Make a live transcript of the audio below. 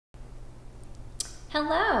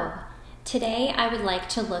Hello! Today I would like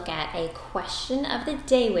to look at a question of the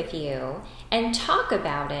day with you and talk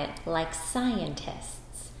about it like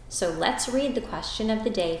scientists. So let's read the question of the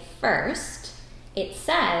day first. It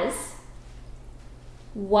says,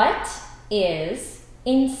 what is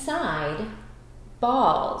inside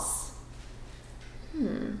balls?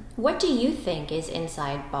 What do you think is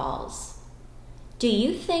inside balls? Do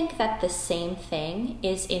you think that the same thing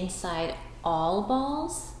is inside all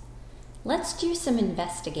balls? Let's do some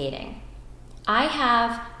investigating. I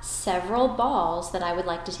have several balls that I would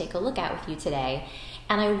like to take a look at with you today,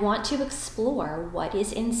 and I want to explore what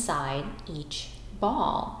is inside each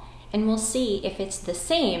ball, and we'll see if it's the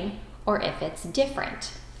same or if it's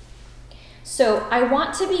different. So I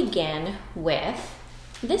want to begin with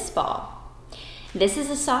this ball. This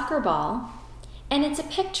is a soccer ball, and it's a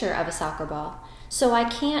picture of a soccer ball, so I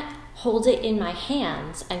can't hold it in my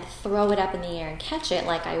hands and throw it up in the air and catch it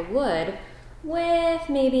like I would with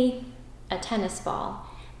maybe a tennis ball,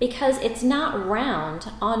 because it's not round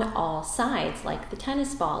on all sides like the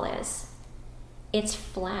tennis ball is. It's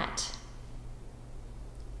flat.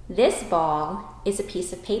 This ball is a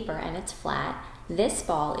piece of paper and it's flat. This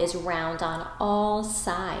ball is round on all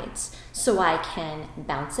sides, so I can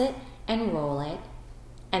bounce it and roll it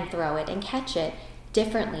and throw it and catch it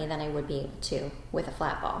differently than I would be able to with a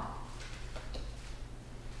flat ball.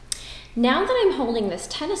 Now that I'm holding this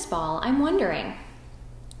tennis ball, I'm wondering,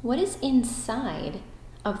 what is inside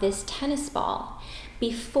of this tennis ball?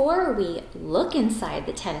 Before we look inside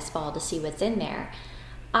the tennis ball to see what's in there,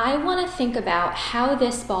 I want to think about how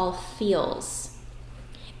this ball feels.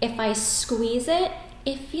 If I squeeze it,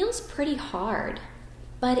 it feels pretty hard,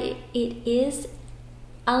 but it is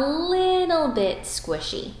a little bit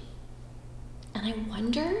squishy. And I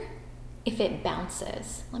wonder if it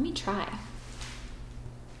bounces. Let me try.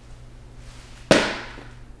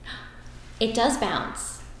 It does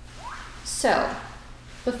bounce. So,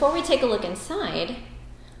 before we take a look inside,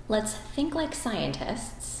 let's think like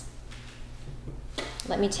scientists.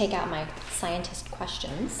 Let me take out my scientist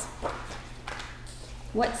questions.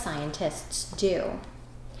 What scientists do.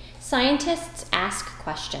 Scientists ask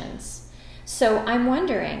questions. So I'm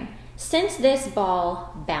wondering, since this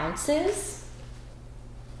ball bounces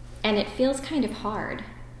and it feels kind of hard,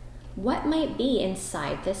 what might be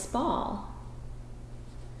inside this ball?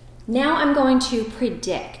 Now I'm going to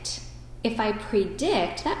predict. If I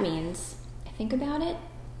predict, that means I think about it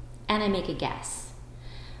and I make a guess.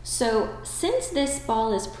 So since this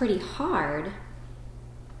ball is pretty hard,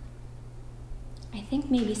 I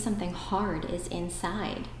think maybe something hard is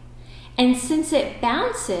inside. And since it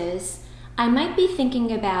bounces, I might be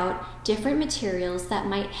thinking about different materials that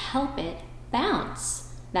might help it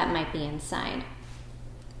bounce that might be inside.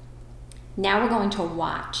 Now we're going to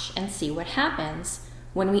watch and see what happens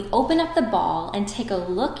when we open up the ball and take a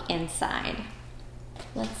look inside.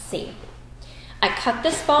 Let's see. I cut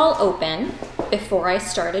this ball open before I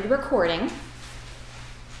started recording,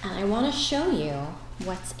 and I want to show you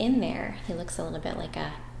what's in there. He looks a little bit like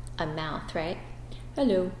a mouth, right?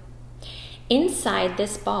 Hello. Inside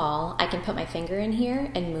this ball, I can put my finger in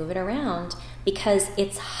here and move it around because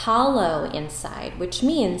it's hollow inside, which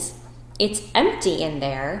means it's empty in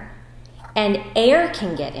there and air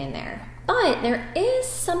can get in there. But there is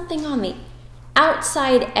something on the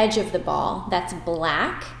outside edge of the ball that's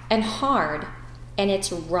black and hard, and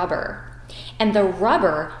it's rubber. And the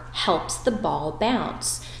rubber helps the ball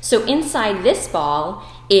bounce. So inside this ball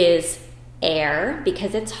is air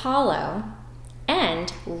because it's hollow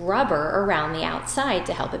and rubber around the outside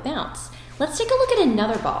to help it bounce. Let's take a look at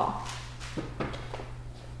another ball.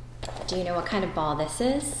 Do you know what kind of ball this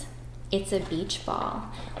is? It's a beach ball.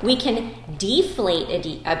 We can deflate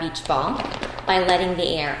a beach ball by letting the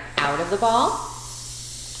air out of the ball.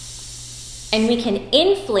 And we can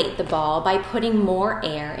inflate the ball by putting more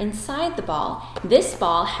air inside the ball. This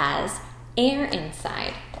ball has air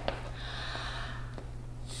inside.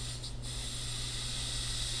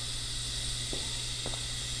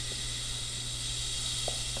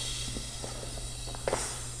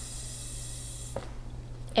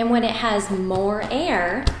 And when it has more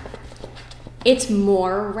air, it's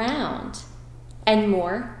more round and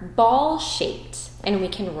more ball-shaped, and we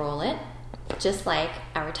can roll it just like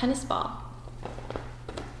our tennis ball.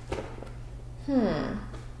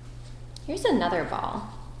 Here's another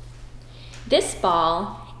ball. This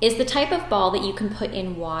ball is the type of ball that you can put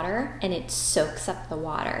in water and it soaks up the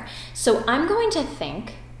water. So I'm going to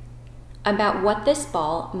think about what this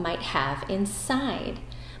ball might have inside.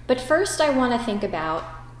 But first I want to think about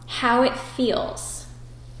how it feels.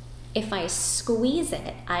 If I squeeze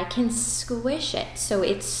it, I can squish it so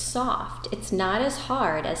it's soft. It's not as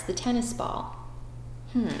hard as the tennis ball.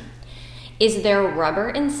 Is there rubber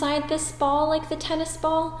inside this ball like the tennis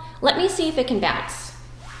ball? Let me see if it can bounce.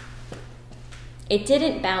 It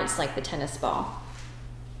didn't bounce like the tennis ball.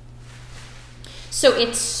 So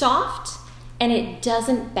it's soft and it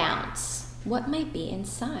doesn't bounce. What might be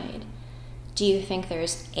inside? Do you think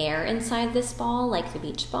there's air inside this ball like the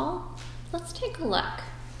beach ball? Let's take a look.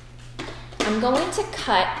 I'm going to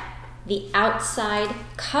cut the outside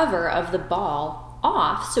cover of the ball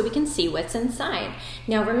off so we can see what's inside.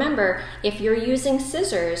 Now remember, if you're using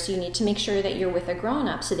scissors, you need to make sure that you're with a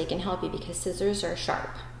grown-up so they can help you because scissors are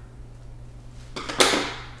sharp.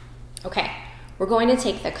 Okay, we're going to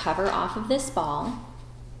take the cover off of this ball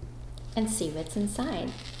and see what's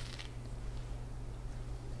inside.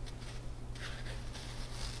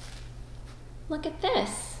 Look at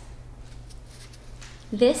this.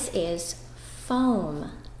 This is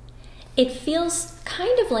foam. It feels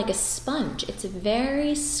kind of like a sponge. It's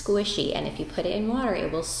very squishy, and if you put it in water,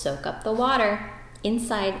 it will soak up the water.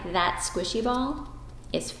 Inside that squishy ball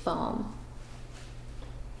is foam.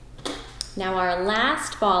 Now our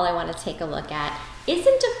last ball I want to take a look at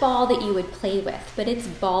isn't a ball that you would play with, but it's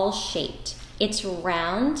ball shaped. It's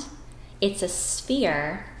round, it's a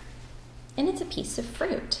sphere, and it's a piece of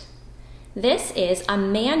fruit. This is a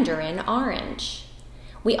mandarin orange.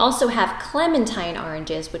 We also have clementine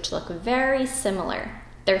oranges, which look very similar.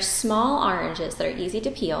 They're small oranges that are easy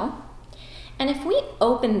to peel. And if we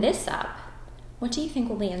open this up, what do you think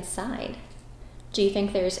will be inside? Do you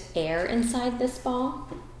think there's air inside this ball?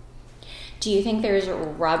 Do you think there's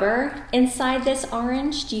rubber inside this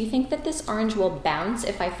orange? Do you think that this orange will bounce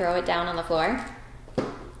if I throw it down on the floor?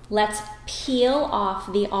 Let's peel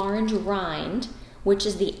off the orange rind, which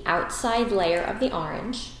is the outside layer of the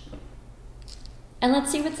orange, and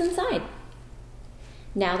let's see what's inside.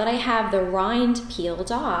 Now that I have the rind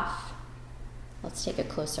peeled off, let's take a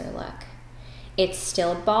closer look. It's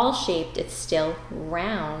still ball-shaped, it's still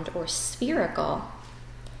round or spherical,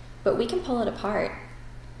 but we can pull it apart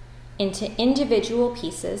into individual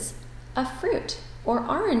pieces of fruit or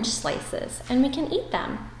orange slices, and we can eat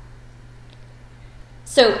them.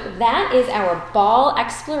 So that is our ball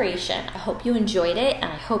exploration. I hope you enjoyed it, and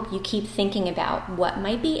I hope you keep thinking about what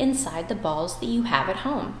might be inside the balls that you have at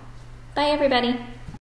home. Bye, everybody.